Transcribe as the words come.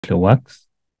works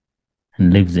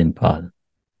and lives in Pearl.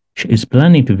 She is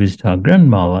planning to visit her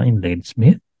grandmother in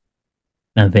Ladysmith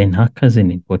and then her cousin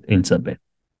in Port Elizabeth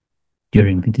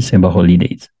during the December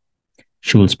holidays.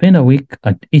 She will spend a week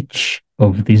at each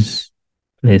of these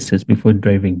places before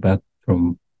driving back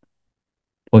from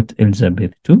Port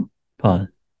Elizabeth to Pearl.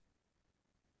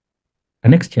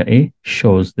 Annexure A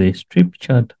shows the strip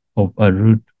chart of a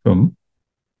route from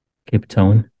Cape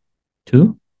Town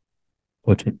to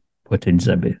Port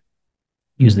Elizabeth.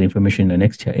 Use the information in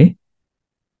Annexure A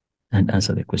and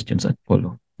answer the questions that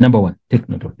follow. Number one, take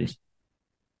note of this.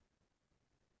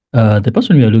 The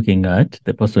person we are looking at,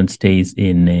 the person stays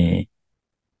in the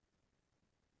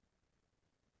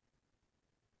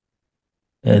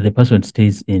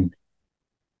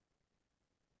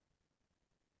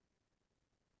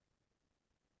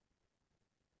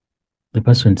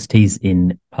person stays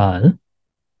in Pearl,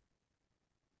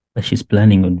 but she's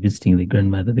planning on visiting the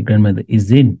grandmother. The grandmother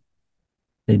is in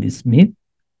Ladysmith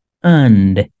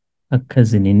and a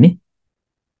cousin in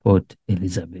Port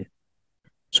Elizabeth.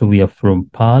 So we are from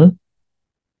Pearl.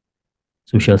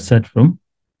 So we shall start from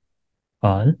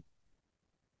Pearl.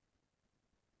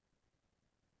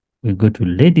 We go to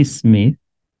Ladysmith.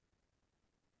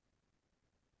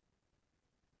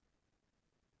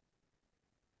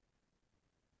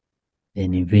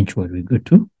 Then eventually we go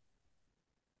to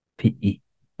PE.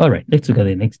 All right, let's look at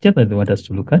the next step that they want us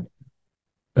to look at.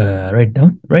 Write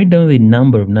down the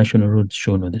number of national roads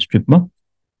shown on the strip map.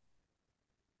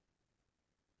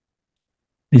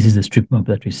 This is the strip map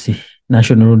that we see.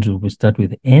 National roads will start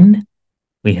with N.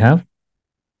 We have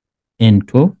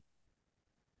N12.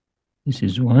 This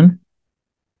is one.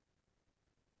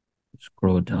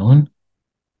 Scroll down.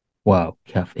 Wow,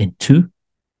 we have N2.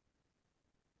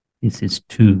 This is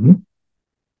 2.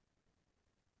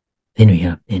 Then we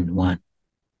have N1,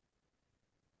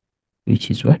 which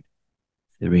is what?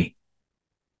 3.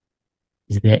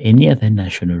 Is there any other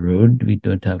national road? We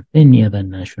don't have any other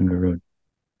national road.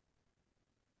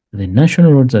 The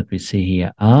national roads that we see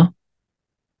here are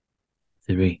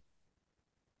 3.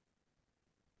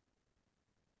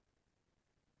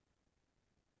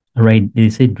 All right, they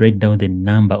said write down the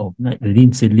number of, they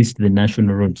didn't say list the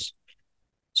national roads.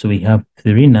 So we have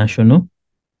 3 national.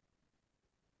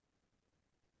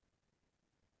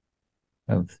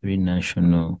 Have 3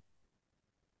 national.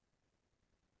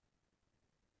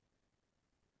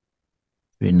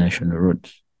 3 national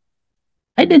roads.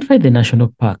 Identify the national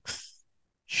parks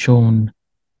shown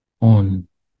on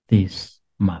this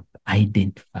map.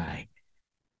 Identify.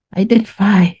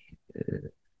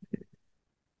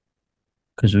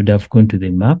 Because we'd have gone to the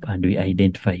map and we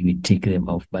identify, we take them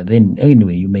off. But then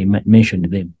anyway, you may mention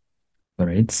them. All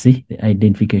right, see the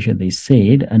identification they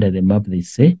said under the map, they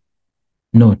say,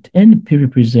 note, NP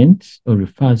represents or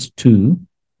refers to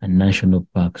a national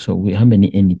park. So how many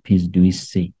NPs do we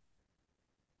see?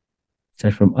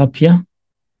 Start from up here.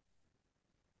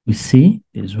 We see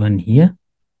there's one here.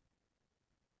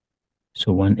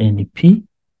 So 1 NP.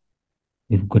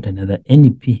 We've got another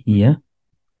NP here.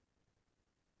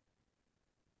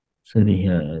 So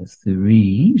there are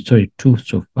 2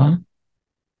 so far.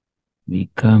 We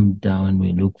come down,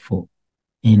 we look for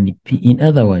NP. In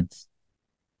other words,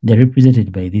 they're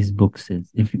represented by these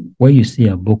boxes. Where you see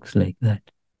a box like that,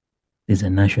 there's a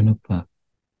national park.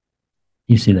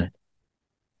 You see that?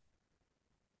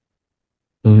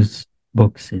 Those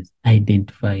boxes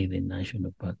identify the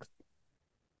national parks.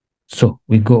 So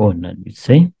we go on and we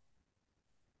say,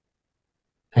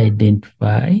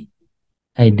 identify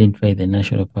the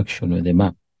national park shown on the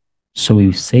map. So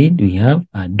we've said we have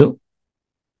Ado,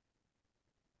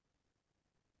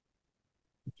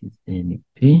 which is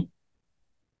NP.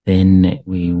 Then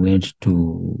we went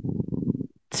to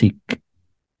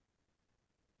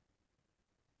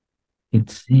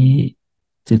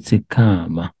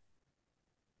Tsikama.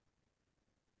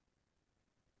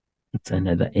 It's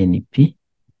another NP.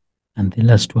 And the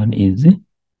last one is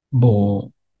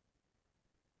Bontebok.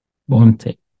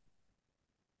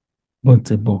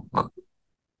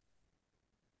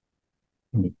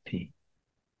 NP.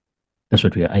 That's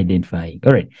what we are identifying.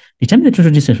 All right. Determine the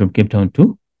total distance from Cape Town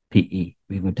to PE.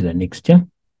 We go to the next year.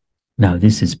 Now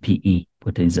this is PE,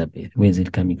 Port Elizabeth. Where is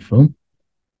it coming from?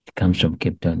 It comes from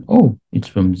Cape Town. Oh, it's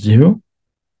from 0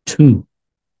 to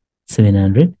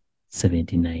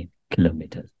 779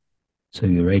 kilometers. So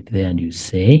you write there and you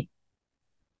say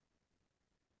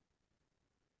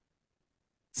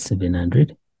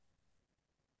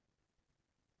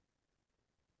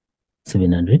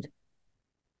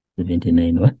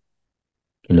 779 what?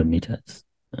 Kilometers.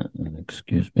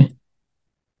 Excuse me.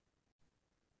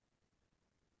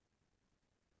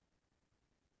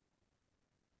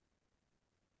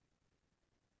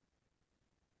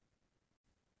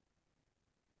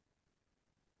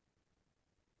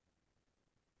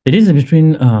 The distance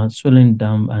between Swelling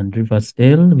Dam and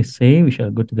Riversdale, we say we shall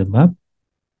go to the map.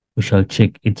 We shall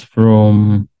check it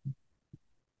from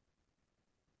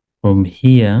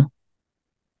here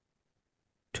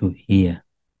to here.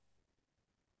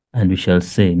 And we shall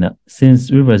say, now,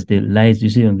 since Riversdale lies, you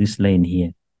see, on this line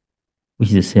here, which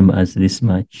is the same as this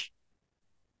much.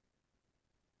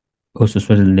 Also,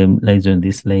 Swelling Dam lies on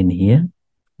this line here,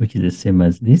 which is the same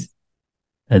as this.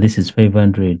 This is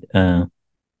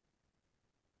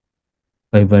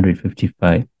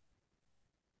 555.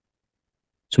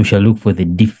 So we shall look for the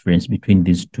difference between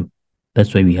these two.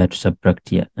 That's why we had to subtract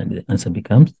here, and the answer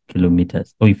becomes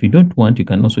kilometers. Or if you don't want, you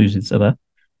can also use this other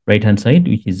right-hand side,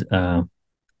 which is from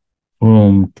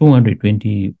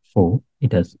 224,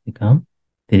 it has become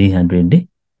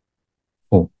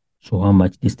 304. So how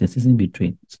much distance is in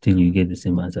between? Still, you get the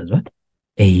same answer as what?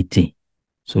 80.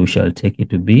 So we shall take it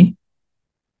to be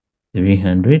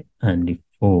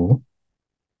 304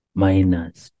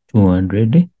 minus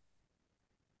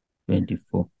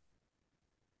 224,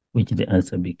 which the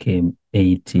answer became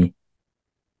 80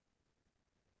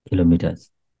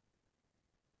 kilometers.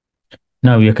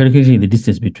 Now we are calculating the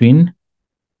distance between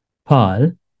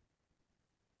Pearl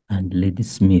and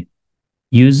Ladysmith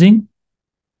using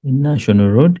the National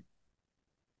Road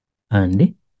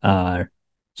and R.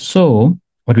 So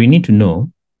what we need to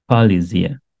know, Pearl is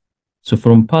here. So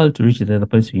from Pearl to reach the other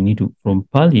place, from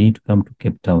Pearl, you need to come to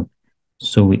Cape Town.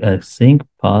 So we are saying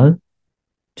Pearl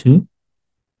to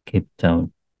Cape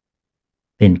Town.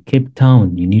 Then Cape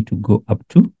Town, you need to go up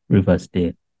to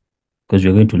Riversdale because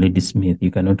you're going to Ladysmith.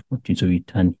 You cannot continue, so you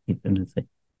turn it on the side.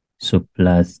 So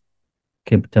plus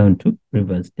Cape Town to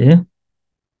Riversdale,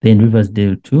 then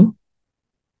Riversdale to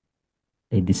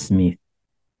Ladysmith.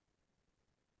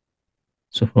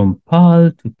 So from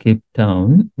Pearl to Cape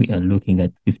Town, we are looking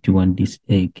at 51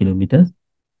 kilometers.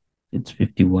 It's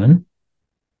 51.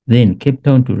 Then Cape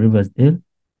Town to Riversdale,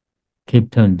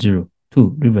 Cape Town 0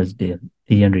 to Riversdale,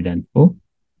 304.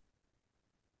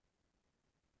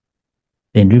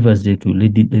 Then Riversdale to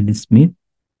Ladysmith,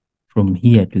 from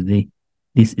here to there,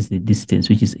 this is the distance,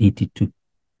 which is 82.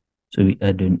 So we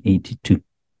add on 82.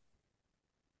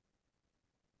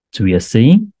 So we are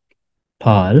saying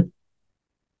Pearl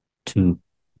to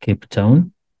Cape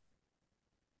Town,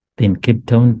 then Cape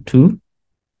Town to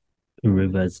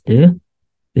Riversdale,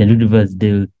 then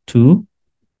Riversdale to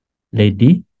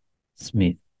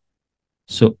Ladysmith.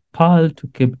 So Pearl to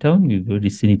Cape Town, we've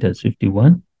already seen it as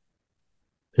 51,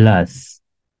 plus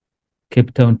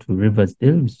Cape Town to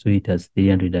Riversdale, we saw it as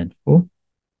 304,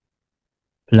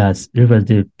 plus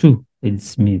Riversdale to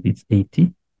Ladysmith, it's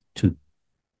 82.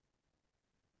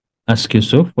 Ask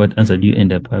yourself, what answer do you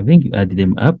end up having? You add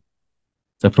them up.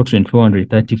 It's approximately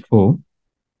 434.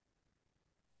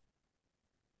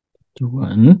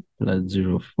 1 plus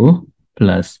 04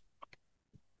 plus.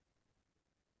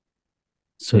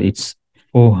 So it's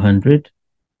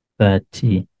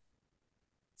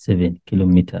 437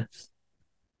 kilometers.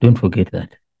 Don't forget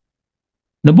that.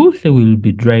 Nabuthe will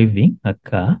be driving a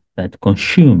car that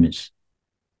consumes,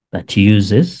 that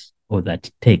uses, or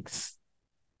that takes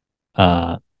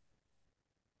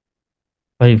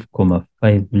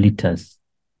 5.5 liters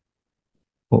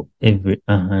for every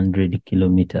 100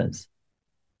 kilometers.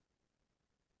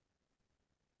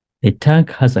 The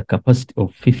tank has a capacity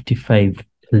of 55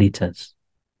 liters.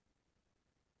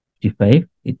 55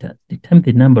 liters. Determine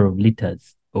the number of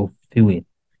liters of fuel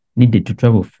needed to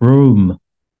travel from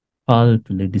Pearl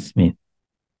to Ladysmith.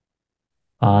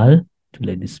 Pearl to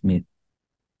Ladysmith.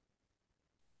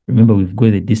 Remember, we've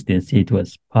got the distance here. It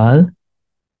was Pearl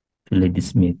to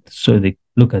Ladysmith. So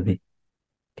look at the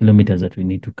kilometers that we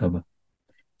need to cover.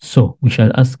 So we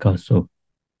shall ask ourselves,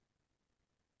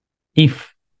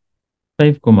 if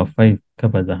 5.5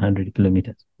 covers 100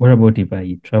 kilometers, what about if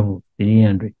I travel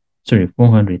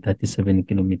 437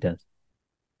 kilometers?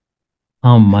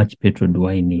 How much petrol do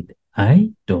I need?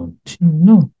 I don't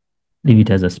know. Leave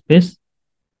it as a space.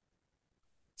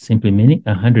 Simply meaning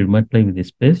 100 multiplied with the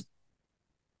space,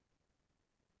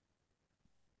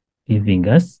 giving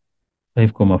us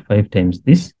 5.5 times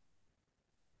this.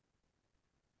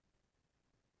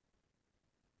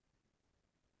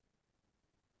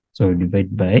 So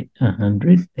divide by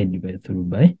 100, I divide through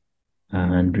by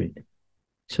 100.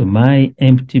 So my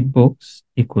empty box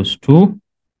equals to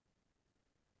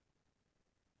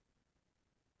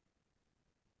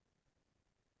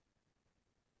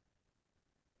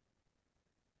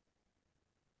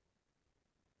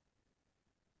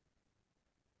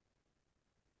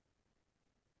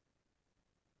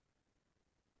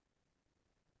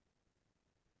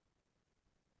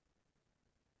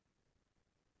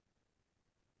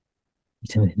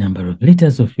the number of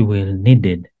liters of fuel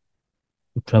needed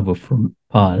travel from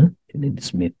Pearl to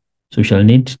Ladysmith. So we shall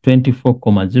need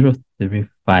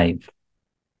 24,035.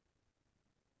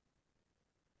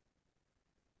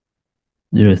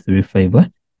 035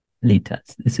 what?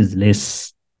 Liters. This is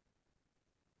less.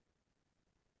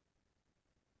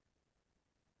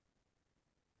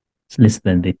 It's less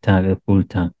than the tank, full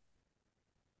tank.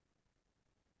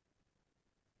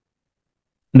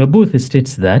 Nabuth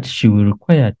states that she will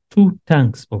require 2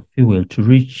 tanks of fuel to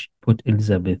reach Port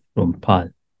Elizabeth from Pearl.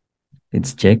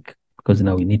 Let's check, because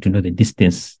now we need to know the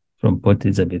distance from Port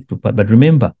Elizabeth to Pearl. But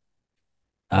remember,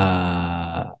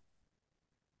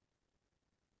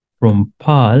 from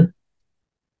Pearl,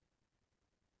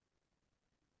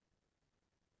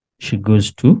 she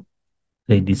goes to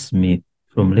Ladysmith.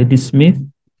 From Ladysmith,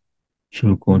 she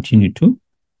will continue to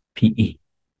PE.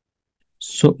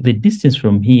 So the distance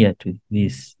from here to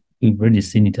this, we've already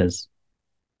seen it as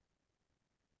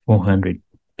 400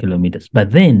 kilometers.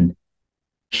 But then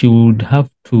she would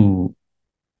have to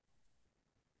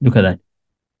look at that.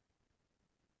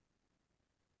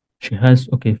 She has,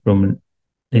 okay, from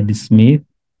Ladysmith,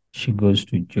 she goes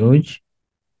to George,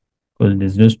 because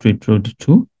there's no straight road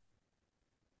to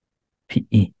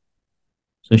PE.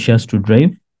 So she has to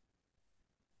drive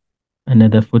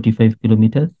another 45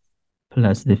 kilometers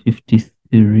plus the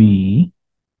 53.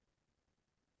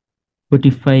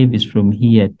 45 is from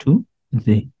here to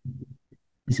the,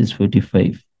 this is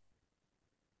 45.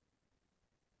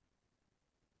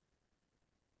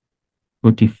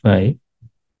 45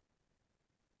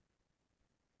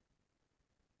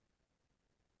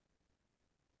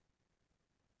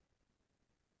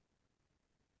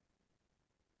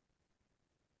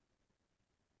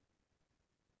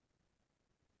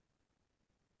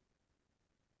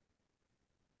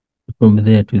 from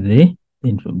there to there,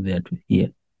 then from there to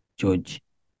here, George.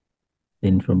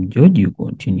 Then from George, you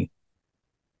continue.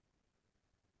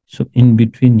 So in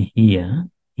between here,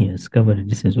 he has covered a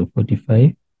distance of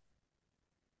 45.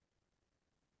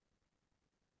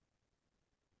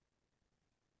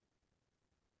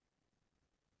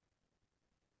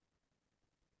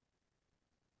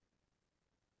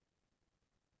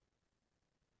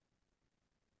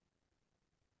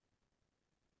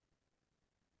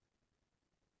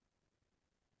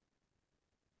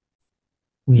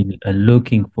 We are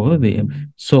looking for the,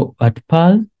 so at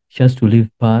Pearl, she has to leave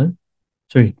Pearl.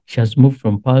 Sorry, she has moved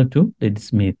from Pearl to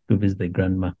Ladysmith to visit the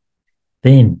grandma.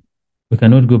 Then we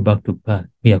cannot go back to Pearl.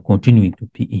 We are continuing to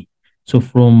PE. So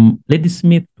from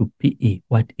Ladysmith to PE,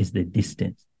 what is the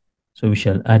distance? So we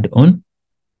shall add on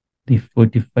the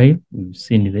 45 we've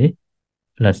seen there,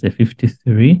 plus the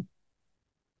 53,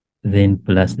 then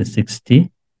plus the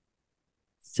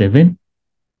 67.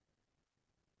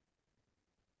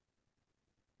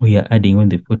 We are adding on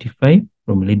the 45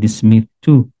 from Ladysmith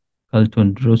to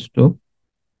Carlton Draw Stop.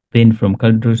 Then from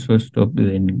Carlton Draw Stop,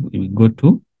 then we go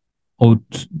to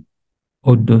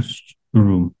outdoor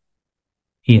room.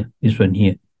 Here, this one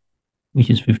here, which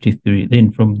is 53.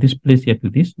 Then from this place here to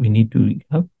this, we need to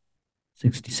have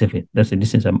 67. That's the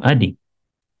distance I'm adding.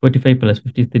 45 plus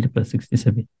 53 plus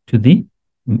 67 to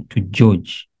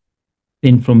George.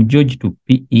 Then from George to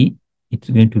PE, it's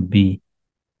going to be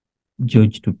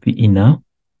George to PE now,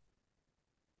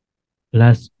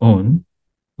 plus on,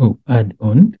 add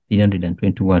on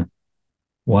 321.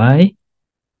 Why?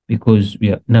 Because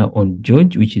we are now on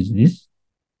George, which is this,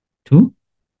 to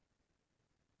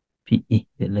PE,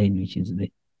 the line which is there.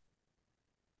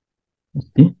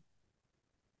 See?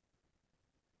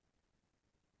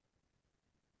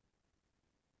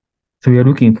 So we are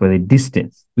looking for the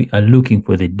distance. We are looking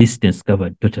for the distance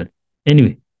covered totally.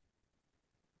 Anyway,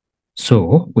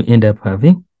 so we end up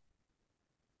having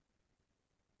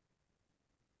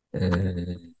so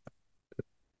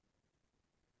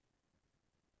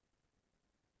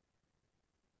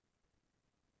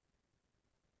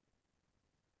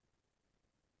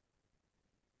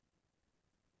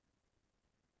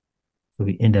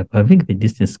we end up having the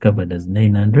distance covered as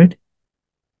 900.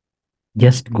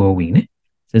 Just going.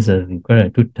 Says that we require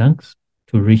 2 tanks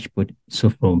to reach, so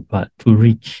from part to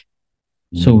reach.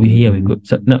 So here we go.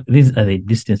 So now these are the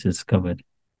distances covered.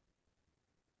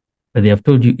 But they have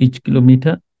told you each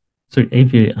kilometer, sorry,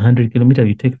 if you're 100 kilometers,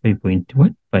 you take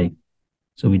 5.5.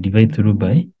 So we divide through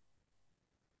by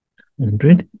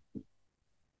 100.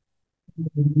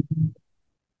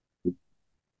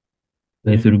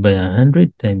 Divide through by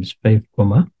 100 times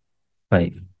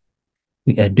 5,5.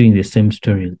 We are doing the same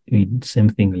story, same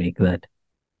thing like that.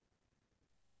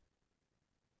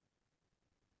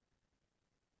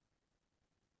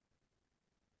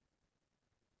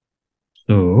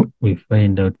 So we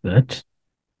find out that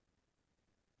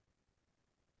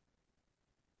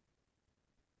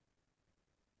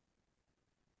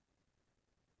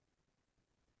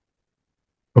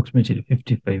approximately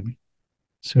 55,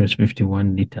 so it's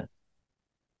 51 liters.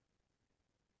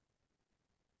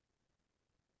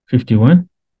 51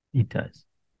 liters.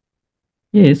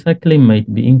 Yes, her claim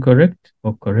might be incorrect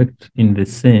or correct in the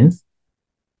sense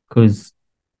because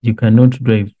you cannot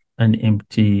drive an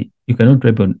empty, you cannot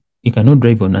drive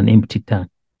on an empty tank.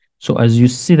 So as you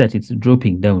see that it's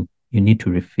dropping down, you need to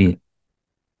refill.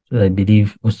 So I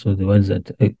believe also the ones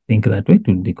that I think that way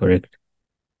would be correct.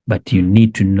 But you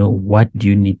need to know what do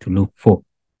you need to look for.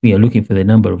 We are looking for the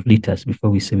number of liters before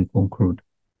we say we conclude.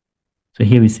 So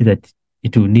here we see that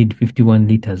it will need 51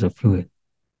 liters of fuel.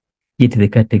 Yet the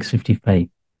car takes 55.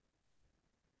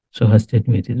 So her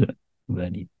statement is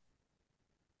valid.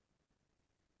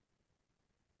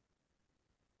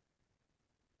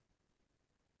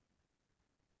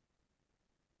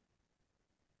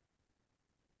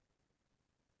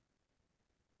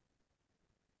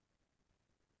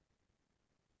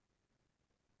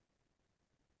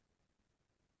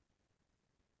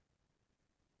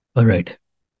 All right.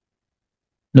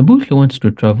 Nobusha wants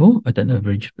to travel at an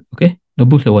average, okay?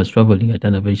 Nobusha was traveling at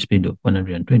an average speed of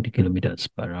 120 kilometers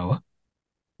per hour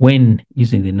when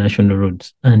using the national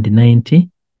roads and 90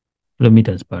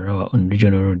 kilometers per hour on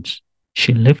regional roads.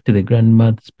 She left the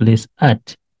grandmother's place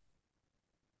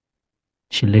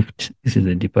this is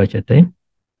the departure time,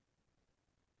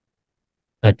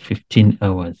 at 15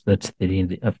 hours. That's 3 in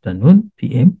the afternoon,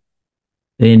 PM.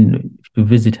 Then to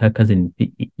visit her cousin,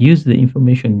 use the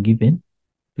information given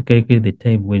to calculate the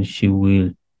time when she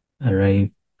will arrive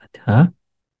at her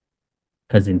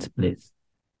cousin's place.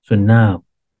 So now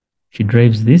she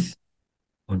drives this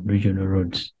on regional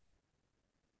roads.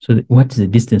 So what is the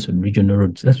distance on regional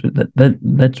roads?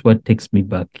 That's what takes me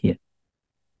back here.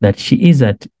 That she is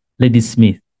at Lady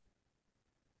Smith.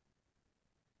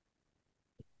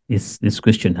 This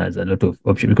question has a lot of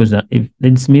options because if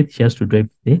Lady Smith, she has to drive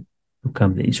there to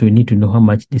come there. So we need to know how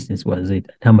much distance was it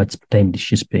and how much time did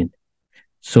she spend.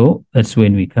 So that's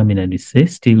when we come in and we say,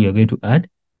 still you're going to add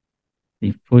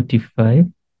the 45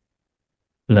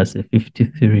 plus the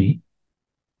 53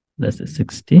 plus the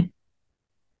 60,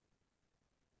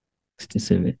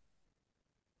 67.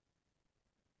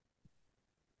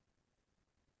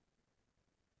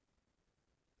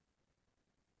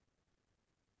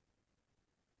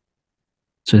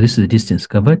 So this is the distance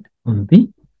covered on the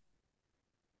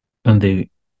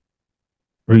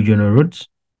regional roads,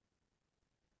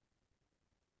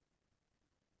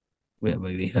 whereby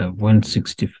we have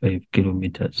 165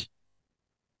 kilometers.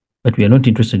 But we are not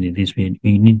interested in this. We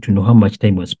need to know how much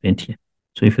time was spent here.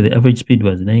 So if the average speed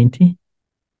was 90,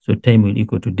 so time will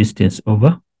equal to distance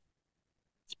over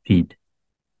speed.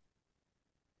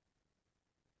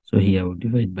 So here I will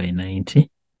divide by 90.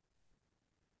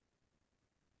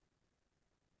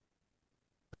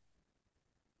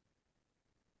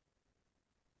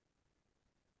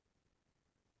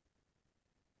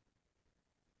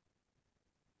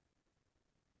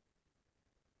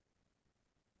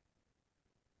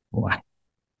 Why?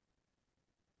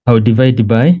 I'll divide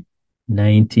by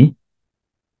 90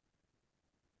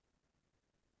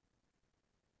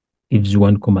 gives you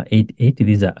 1,88.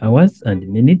 These are hours and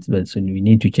minutes, but so we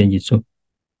need to change it. So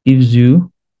gives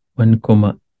you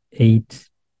 1,8.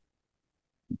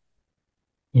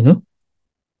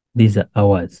 These are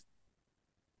hours.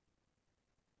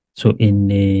 So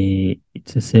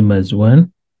it's the same as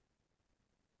 1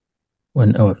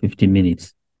 hour 50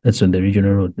 minutes. That's on the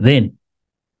regional road. Then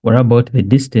what about the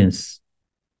distance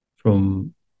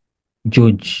from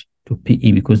George to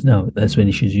PE? Because now that's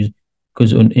when she's using,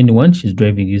 because on N1 she's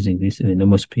driving using this in the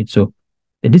normal speed. So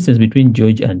the distance between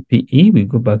George and PE, we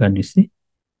go back and you see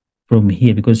from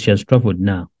here, because she has traveled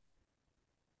now.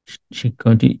 She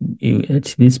continue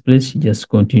at this place, she just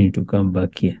continued to come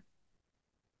back here.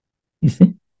 You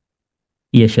see?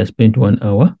 Here she has spent 1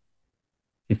 hour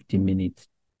 50 minutes.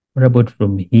 What about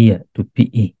from here to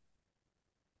PE?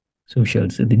 So we shall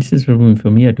say the distance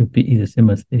from here to PE is the same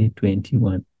as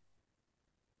 321.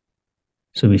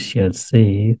 So we shall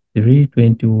say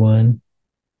 321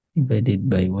 divided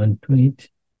by 120.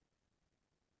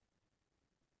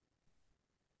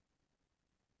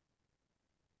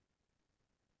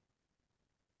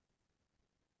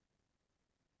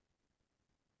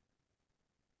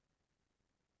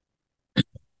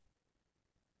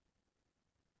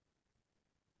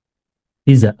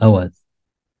 These are hours.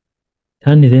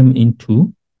 Turn them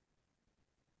into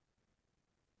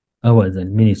hours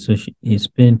and minutes. So he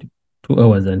spent 2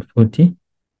 hours and 40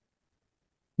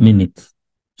 minutes.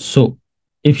 So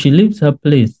if she leaves her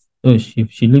place, or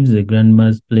if she leaves the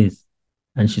grandma's place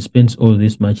and she spends all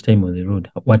this much time on the road,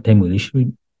 what time will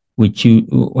she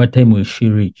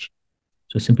reach?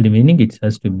 So simply meaning it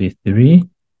has to be 3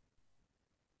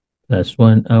 plus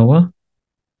 1 hour,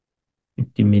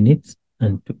 50 minutes,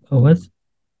 and 2 hours,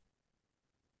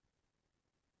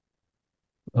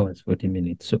 2 hours, 40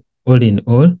 minutes. So all in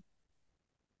all,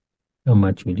 how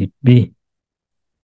much will it be?